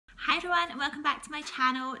everyone and welcome back to my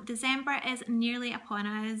channel. December is nearly upon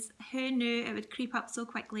us. Who knew it would creep up so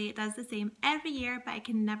quickly? It does the same every year, but I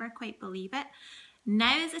can never quite believe it.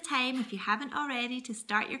 Now is the time, if you haven't already, to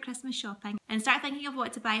start your Christmas shopping and start thinking of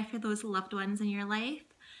what to buy for those loved ones in your life.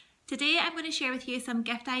 Today I'm going to share with you some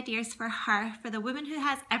gift ideas for her, for the woman who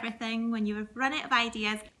has everything. When you have run out of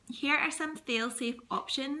ideas, here are some fail-safe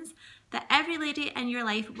options that every lady in your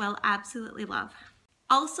life will absolutely love.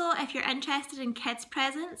 Also, if you're interested in kids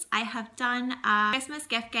presents, I have done a Christmas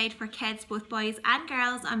gift guide for kids, both boys and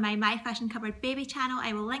girls, on my My Fashion Cupboard Baby channel.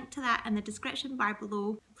 I will link to that in the description bar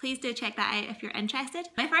below. Please do check that out if you're interested.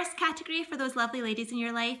 My first category for those lovely ladies in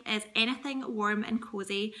your life is anything warm and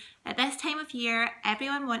cozy. At this time of year,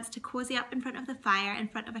 everyone wants to cozy up in front of the fire, in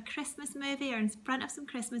front of a Christmas movie or in front of some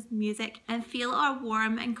Christmas music and feel all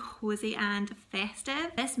warm and cozy and festive.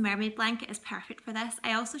 This mermaid blanket is perfect for this.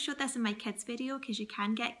 I also showed this in my kids video because you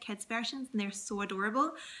can get kids versions and they're so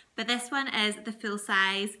adorable. But this one is the full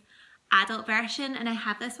size adult version and I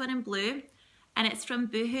have this one in blue and it's from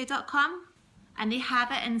boohoo.com. And they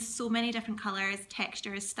have it in so many different colours,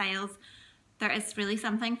 textures, styles. There is really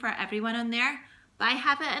something for everyone on there. But I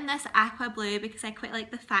have it in this aqua blue because I quite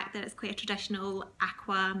like the fact that it's quite a traditional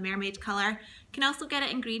aqua mermaid colour. You can also get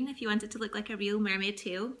it in green if you want it to look like a real mermaid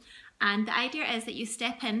tail. And the idea is that you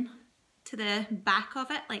step in to the back of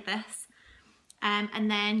it like this. And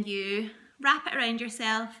then you wrap it around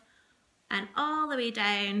yourself and all the way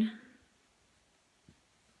down.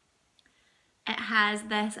 It has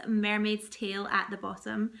this mermaid's tail at the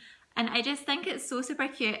bottom and I just think it's so super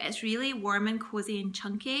cute. It's really warm and cozy and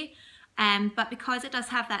chunky, but because it does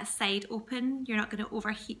have that side open, you're not going to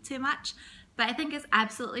overheat too much. But I think it's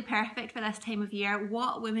absolutely perfect for this time of year.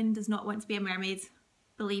 What woman does not want to be a mermaid?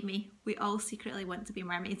 Believe me, we all secretly want to be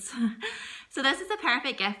mermaids. So this is the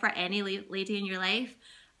perfect gift for any lady in your life,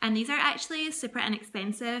 and these are actually super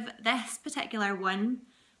inexpensive. This particular one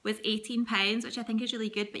was £18, which I think is really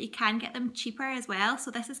good, but you can get them cheaper as well. So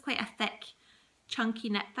this is quite a thick, chunky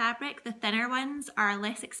knit fabric. The thinner ones are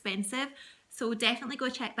less expensive. So definitely go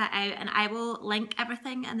check that out. And I will link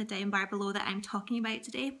everything in the down bar below that I'm talking about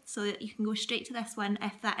today so that you can go straight to this one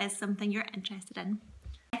if that is something you're interested in.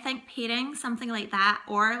 I think pairing something like that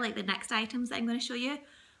or like the next items that I'm going to show you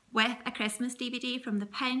with a Christmas DVD from the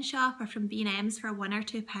Pound Shop or from B&M's for £1 or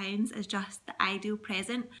 £2 is just the ideal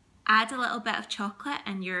present. Add a little bit of chocolate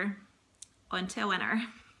and you're onto a winner.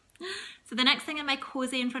 So the next thing in my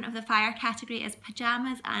cozy in front of the fire category is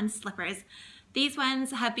pyjamas and slippers. These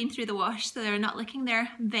ones have been through the wash, so they're not looking their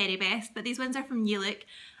very best, but these ones are from New Look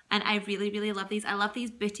and I really love these. I love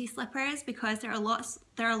these booty slippers because they're a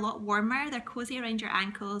lot warmer, they're cozy around your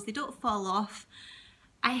ankles, they don't fall off.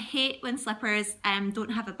 I hate when slippers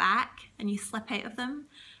don't have a back and you slip out of them.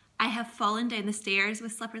 I have fallen down the stairs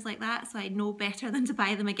with slippers like that, so I know better than to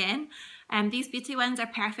buy them again. These beauty ones are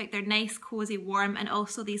perfect. They're nice, cozy, warm, and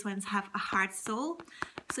also these ones have a hard sole.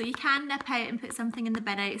 So you can nip out and put something in the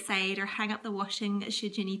bin outside or hang up the washing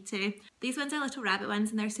should you need to. These ones are little rabbit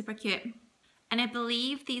ones and they're super cute. And I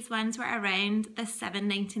believe these ones were around the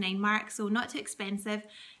 £7.99 mark, so not too expensive.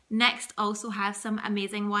 Next also have some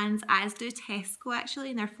amazing ones, as do Tesco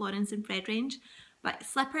actually in their Florence and Fred range. But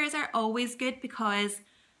slippers are always good because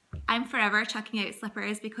I'm forever chucking out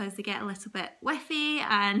slippers because they get a little bit whiffy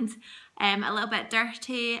and a little bit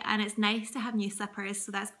dirty, and it's nice to have new slippers,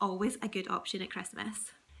 so that's always a good option at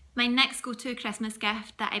Christmas. My next go-to Christmas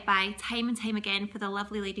gift that I buy time and time again for the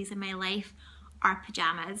lovely ladies in my life are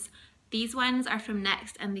pyjamas. These ones are from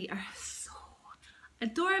Next and they are so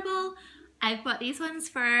adorable. I've bought these ones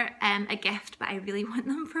for a gift, but I really want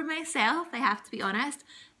them for myself, I have to be honest.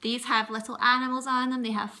 These have little animals on them.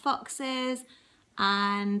 They have foxes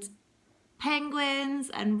and penguins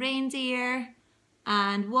and reindeer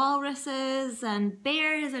and walruses and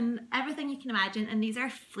bears and everything you can imagine, and these are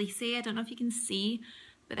fleecy. I don't know if you can see,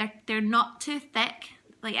 but they're not too thick.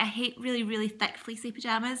 Like, I hate really thick fleecy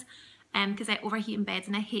pyjamas because I overheat in bed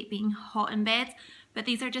and I hate being hot in bed, but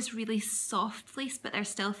these are just really soft fleece, but they're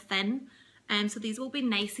still thin, so these will be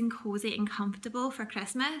nice and cozy and comfortable for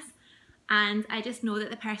Christmas. And I just know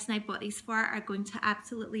that the person I bought these for are going to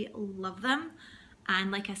absolutely love them.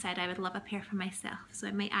 And like I said, I would love a pair for myself, so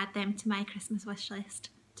I might add them to my Christmas wish list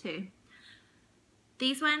too.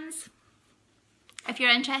 These ones, if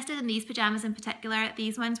you're interested in these pyjamas in particular,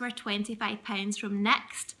 these ones were £25 from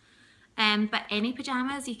Next. But any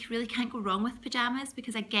pyjamas, you really can't go wrong with pyjamas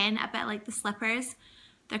because, again, a bit like the slippers,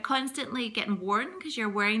 they're constantly getting worn because you're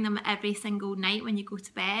wearing them every single night when you go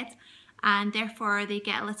to bed, and therefore they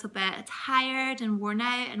get a little bit tired and worn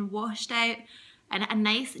out and washed out. And a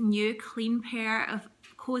nice new clean pair of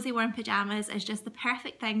cozy warm pyjamas is just the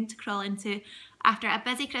perfect thing to crawl into after a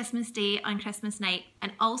busy Christmas day on Christmas night,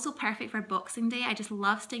 and also perfect for Boxing Day. I just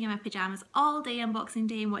love staying in my pyjamas all day on Boxing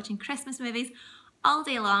Day and watching Christmas movies all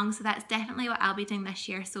day long, so that's definitely what I'll be doing this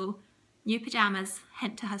year. So new pyjamas,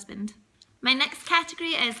 hint to husband. My next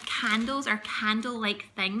category is candles or candle-like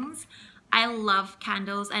things. I love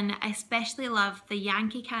candles, and I especially love the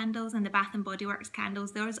Yankee candles and the Bath & Body Works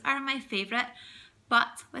candles. Those are my favourite.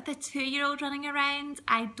 But with a 2-year-old running around,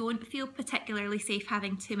 I don't feel particularly safe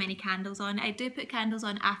having too many candles on. I do put candles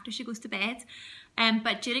on after she goes to bed,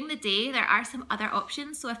 but during the day there are some other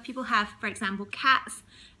options. So if people have, for example, cats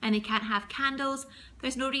and they can't have candles,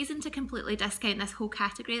 there's no reason to completely discount this whole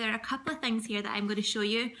category. There are a couple of things here that I'm going to show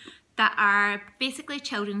you that are basically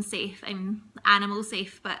children safe and animal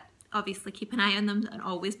safe, but obviously keep an eye on them and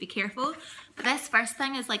always be careful. But this first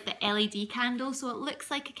thing is like the LED candle. So it looks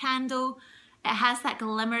like a candle. It has that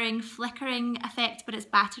glimmering, flickering effect, but it's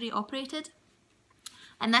battery operated.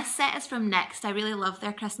 And this set is from Next. I really love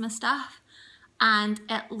their Christmas stuff. And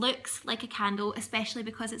it looks like a candle, especially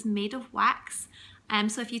because it's made of wax.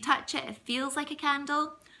 So if you touch it, it feels like a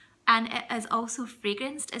candle. And it is also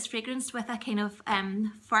fragranced. It's fragranced with a kind of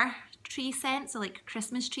fir tree scent, so like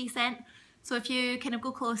Christmas tree scent. So if you kind of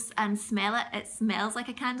go close and smell it, it smells like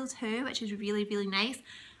a candle too, which is really, really nice.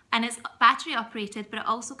 And it's battery operated, but it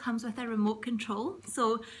also comes with a remote control.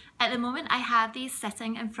 So at the moment I have these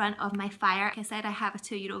sitting in front of my fire. Like I said, I have a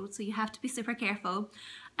 2-year-old, so you have to be super careful.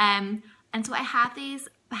 And so I have these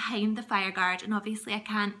behind the fire guard, and obviously I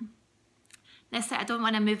can't necessarily, I don't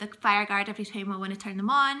want to move the fire guard every time I want to turn them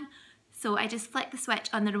on. So I just flick the switch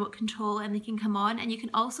on the remote control and they can come on. And you can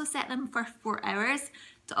also set them for 4 hours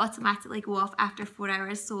to automatically go off after 4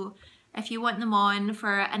 hours. So if you want them on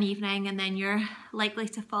for an evening and then you're likely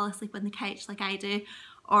to fall asleep on the couch like I do,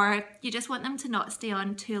 or you just want them to not stay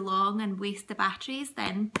on too long and waste the batteries,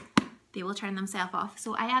 then they will turn themselves off.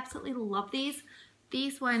 So I absolutely love these.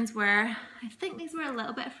 These ones were, I think these were a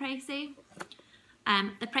little bit pricey.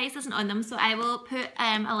 The price isn't on them, so I will put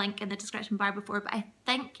a link in the description bar before, but I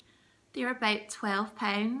think they were about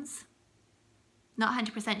 £12. Not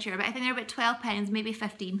 100% sure, but I think they're about £12, maybe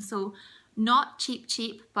 15. So not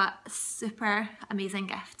cheap, but super amazing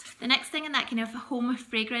gift. The next thing in that kind of home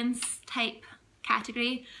fragrance type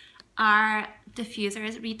category are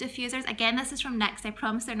diffusers, reed diffusers. Again, this is from Next. I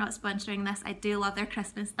promise they're not sponsoring this. I do love their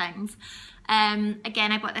Christmas things.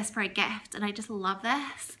 Again, I bought this for a gift and I just love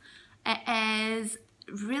this. It is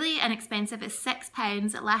really inexpensive. It's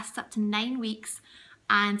 £6. It lasts up to 9 weeks.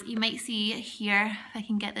 And you might see here, if I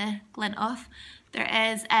can get the glint off, there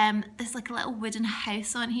is this like a little wooden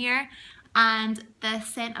house on here. And the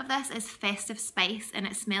scent of this is Festive Spice, and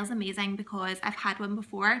it smells amazing because I've had one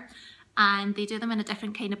before and they do them in a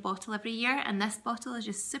different kind of bottle every year, and this bottle is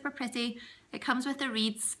just super pretty. It comes with the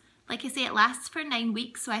reeds. Like I say, it lasts for 9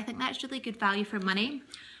 weeks, so I think that's really good value for money.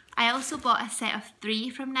 I also bought a set of 3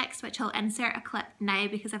 from Next, which I'll insert a clip now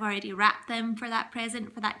because I've already wrapped them for that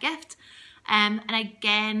present, for that gift. And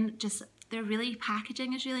again, just their really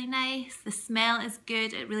packaging is really nice. The smell is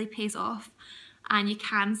good. It really pays off. And you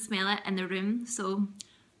can smell it in the room, so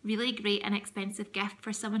really great inexpensive gift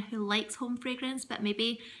for someone who likes home fragrance but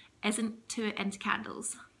maybe isn't too into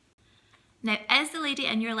candles. Now, is the lady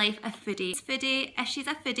in your life a foodie? If she's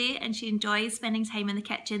a foodie and she enjoys spending time in the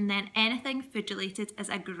kitchen, then anything food related is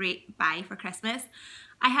a great buy for Christmas.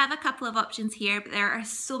 I have a couple of options here, but there are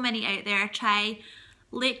so many out there. Try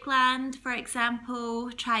Lakeland, for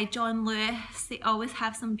example. Try John Lewis. They always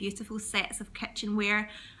have some beautiful sets of kitchenware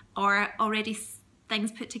or already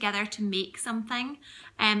things put together to make something.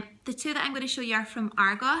 The 2 that I'm going to show you are from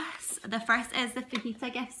Argos. The first is the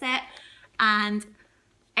fajita gift set, and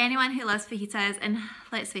anyone who loves fajitas, and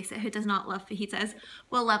let's face it, who does not love fajitas,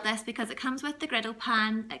 will love this because it comes with the griddle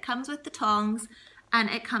pan, it comes with the tongs, and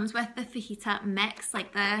it comes with the fajita mix,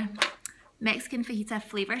 like the Mexican fajita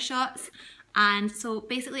flavor shots. And so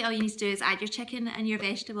basically all you need to do is add your chicken and your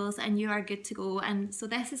vegetables and you are good to go. And so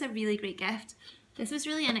this is a really great gift. This was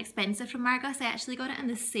really inexpensive from Argos. I actually got it in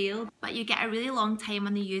the sale, but you get a really long time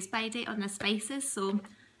on the use by date on the spices. So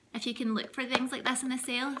if you can look for things like this in the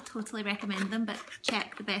sale, totally recommend them, but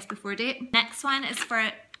check the best before date. Next one is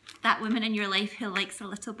for that woman in your life who likes a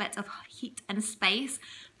little bit of heat and spice.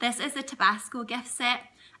 This is the Tabasco gift set.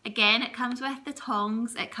 Again, it comes with the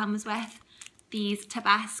tongs, it comes with these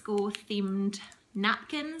Tabasco themed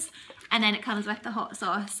napkins, and then it comes with the hot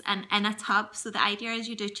sauce and in a tub. So the idea is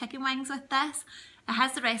you do chicken wings with this. It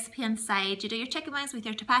has the recipe inside. You do your chicken wings with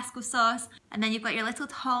your Tabasco sauce, and then you've got your little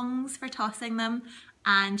tongs for tossing them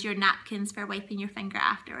and your napkins for wiping your finger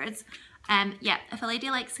afterwards. Yeah, if a lady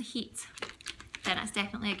likes the heat, then it's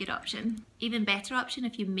definitely a good option. Even better option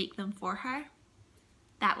if you make them for her.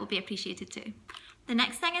 that will be appreciated too. The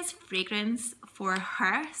next thing is fragrance for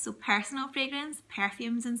her, so personal fragrance,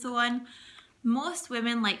 perfumes and so on. Most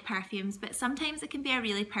women like perfumes, but sometimes it can be a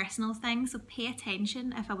really personal thing, so pay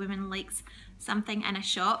attention if a woman likes something in a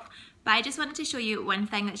shop. But I just wanted to show you one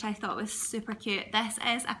thing which I thought was super cute. This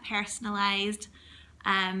is a personalised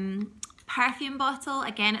perfume bottle.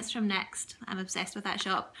 Again, it's from Next. I'm obsessed with that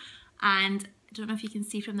shop. And I don't know if you can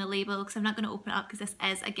see from the label, because I'm not going to open it up because this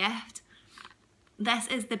is a gift. This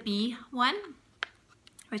is the Bee one,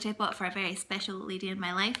 which I bought for a very special lady in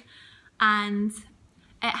my life. And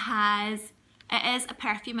it is a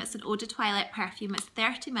perfume. It's an Eau de Toilette perfume. It's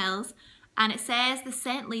 30 ml. And it says the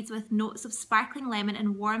scent leads with notes of sparkling lemon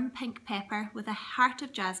and warm pink pepper with a heart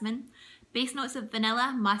of jasmine. Base notes of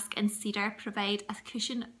vanilla, musk and cedar provide a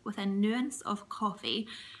cushion with a nuance of coffee.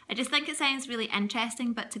 I just think it sounds really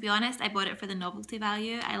interesting, but to be honest, I bought it for the novelty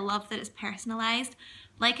value. I love that it's personalised.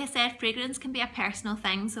 Like I said, fragrance can be a personal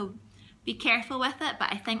thing, so be careful with it,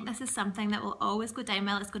 but I think this is something that will always go down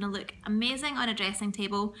well. It's going to look amazing on a dressing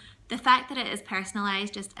table. The fact that it is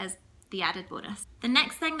personalised just is the added bonus. The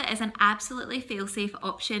next thing that is an absolutely fail-safe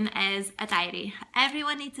option is a diary.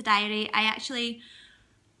 Everyone needs a diary. I actually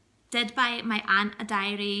did buy my aunt a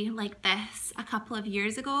diary like this a couple of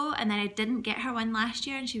years ago, and then I didn't get her one last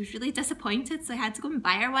year and she was really disappointed, so I had to go and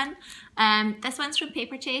buy her one. This one's from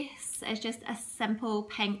Paper Chase. It's just a simple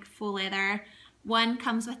pink faux leather one.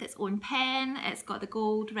 Comes with its own pen. It's got the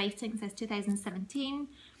gold writing, it says 2017.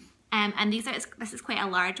 And this is quite a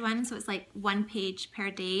large one, so it's like 1 page per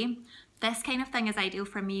day. This kind of thing is ideal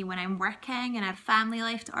for me when I'm working and I have family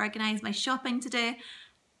life to organise, my shopping to do.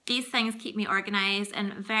 These things keep me organised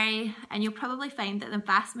and you'll probably find that the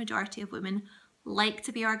vast majority of women like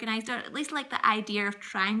to be organised, or at least like the idea of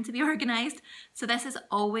trying to be organised. So this is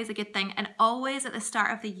always a good thing, and always at the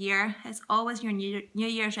start of the year, it's always your New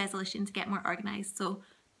Year's resolution to get more organised, so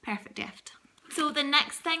perfect gift. So the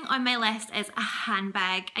next thing on my list is a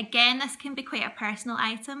handbag. Again, this can be quite a personal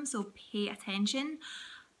item, so pay attention.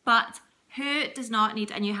 But who does not need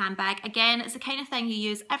a new handbag? Again, it's the kind of thing you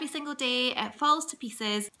use every single day, it falls to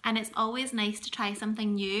pieces, and it's always nice to try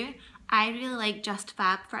something new. I really like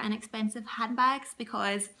JUSTFAB for inexpensive handbags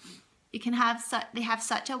because you can they have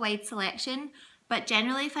such a wide selection. But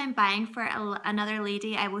generally, if I'm buying for another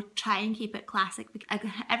lady, I will try and keep it classic.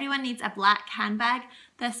 Everyone needs a black handbag.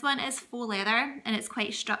 This one is faux leather and it's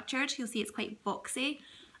quite structured. You'll see it's quite boxy,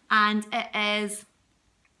 and it is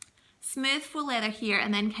smooth faux leather here,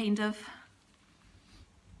 and then kind of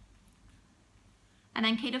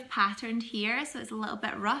patterned here, so it's a little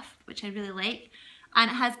bit rough, which I really like. And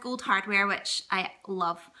it has gold hardware, which I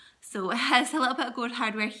love. So it has a little bit of gold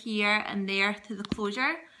hardware here and there to the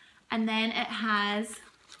closure. And then it has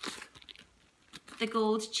the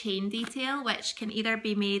gold chain detail, which can either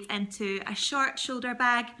be made into a short shoulder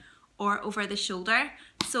bag or over the shoulder.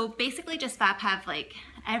 So basically JUSTFAB have like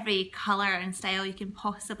every colour and style you can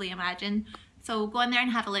possibly imagine. So go in there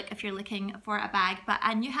and have a look if you're looking for a bag. But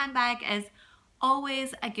a new handbag is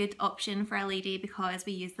always a good option for a lady because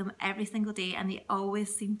we use them every single day and they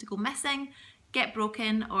always seem to go missing, get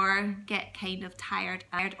broken, or get kind of tired,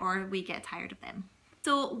 or we get tired of them.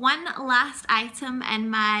 So one last item in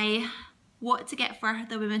my what to get for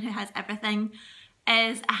the woman who has everything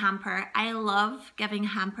is a hamper. I love giving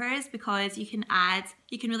hampers because you can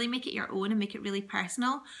really make it your own and make it really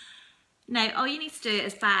personal. Now all you need to do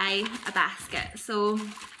is buy a basket. So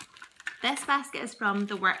this basket is from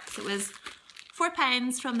The Works. It was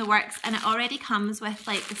 £4 from The Works, and it already comes with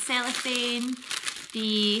like the cellophane,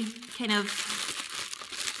 the kind of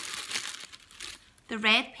the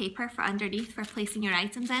red paper for underneath for placing your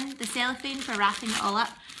items in, the cellophane for wrapping it all up,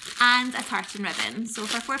 and a tartan ribbon. So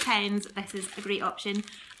for £4, this is a great option.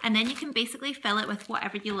 And then you can basically fill it with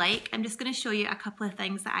whatever you like. I'm just going to show you a couple of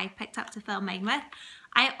things that I picked up to fill mine with.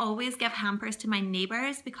 I always give hampers to my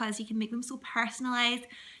neighbours because you can make them so personalised.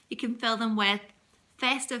 You can fill them with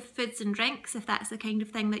festive foods and drinks if that's the kind of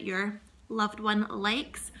thing that your loved one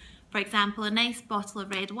likes. For example, a nice bottle of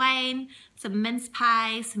red wine, some mince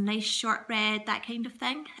pies, some nice shortbread, that kind of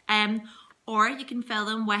thing. Or you can fill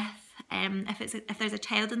them with, if there's a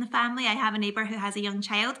child in the family, I have a neighbour who has a young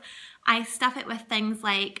child, I stuff it with things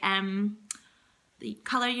like the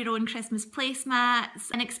colour your own Christmas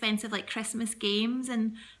placemats, inexpensive like Christmas games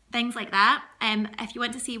and things like that. If you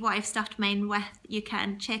want to see what I've stuffed mine with, you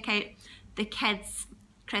can check out the kids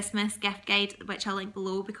Christmas gift guide, which I'll link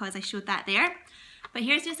below because I showed that there. But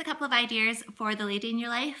here's just a couple of ideas for the lady in your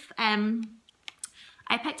life.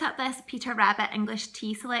 I picked up this Peter Rabbit English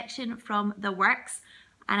tea selection from The Works,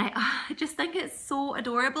 and I just think it's so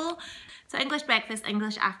adorable. So English breakfast,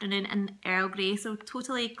 English afternoon, and Earl Grey, so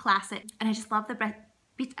totally classic. And I just love the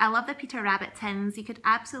I love the Peter Rabbit tins. You could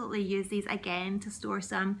absolutely use these again to store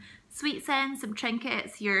some sweets in, some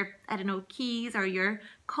trinkets, your, I don't know, keys or your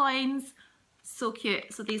coins. So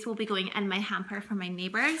cute. So these will be going in my hamper for my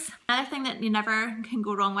neighbours. Another thing that you never can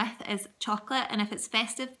go wrong with is chocolate, and if it's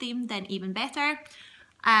festive themed then even better.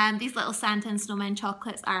 These little Santa and Snowman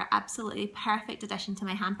chocolates are absolutely perfect addition to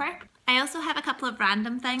my hamper. I also have a couple of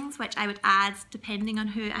random things which I would add depending on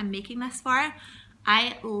who I'm making this for.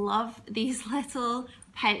 I love these little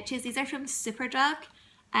pouches. These are from Superdrug.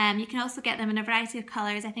 You can also get them in a variety of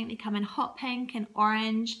colours. I think they come in hot pink and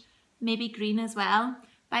orange, maybe green as well.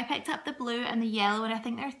 But I picked up the blue and the yellow, and I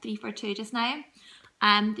think they're 3 for 2 just now.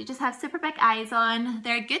 They just have super big eyes on.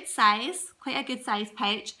 They're a good size, quite a good size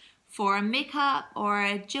pouch for makeup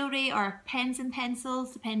or jewellery or pens and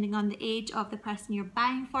pencils, depending on the age of the person you're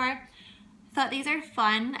buying for. Thought these are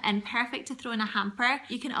fun and perfect to throw in a hamper.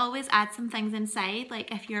 You can always add some things inside,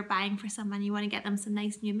 like if you're buying for someone, you want to get them some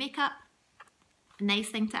nice new makeup. A nice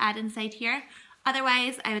thing to add inside here.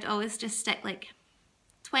 Otherwise, I would always just stick like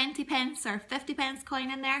 20 pence or 50 pence coin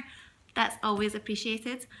in there. That's always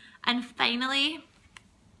appreciated. And finally,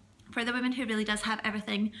 for the woman who really does have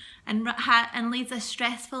everything and leads a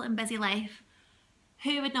stressful and busy life,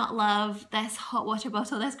 who would not love this hot water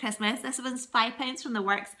bottle this Christmas? This one's £5 from the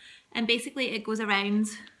works, and basically it goes around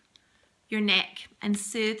your neck and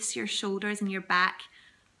soothes your shoulders and your back.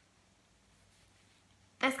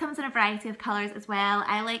 This comes in a variety of colours as well.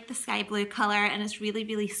 I like the sky blue colour, and it's really,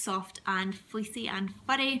 really soft and fleecy and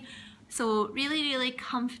furry. So really, really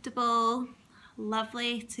comfortable,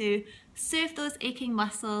 lovely to soothe those aching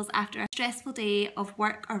muscles after a stressful day of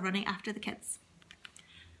work or running after the kids.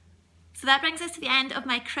 So that brings us to the end of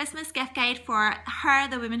my Christmas gift guide for her,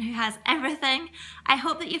 the woman who has everything. I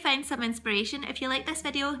hope that you found some inspiration. If you like this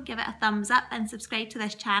video, give it a thumbs up and subscribe to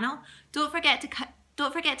this channel. Don't forget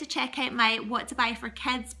to check out my what to buy for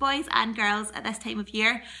kids, boys and girls at this time of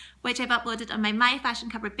year, which I've uploaded on my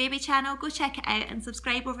Fashion Cupboard Baby channel. Go check it out and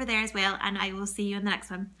subscribe over there as well, and I will see you in the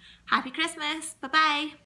next one. Happy Christmas. Bye bye.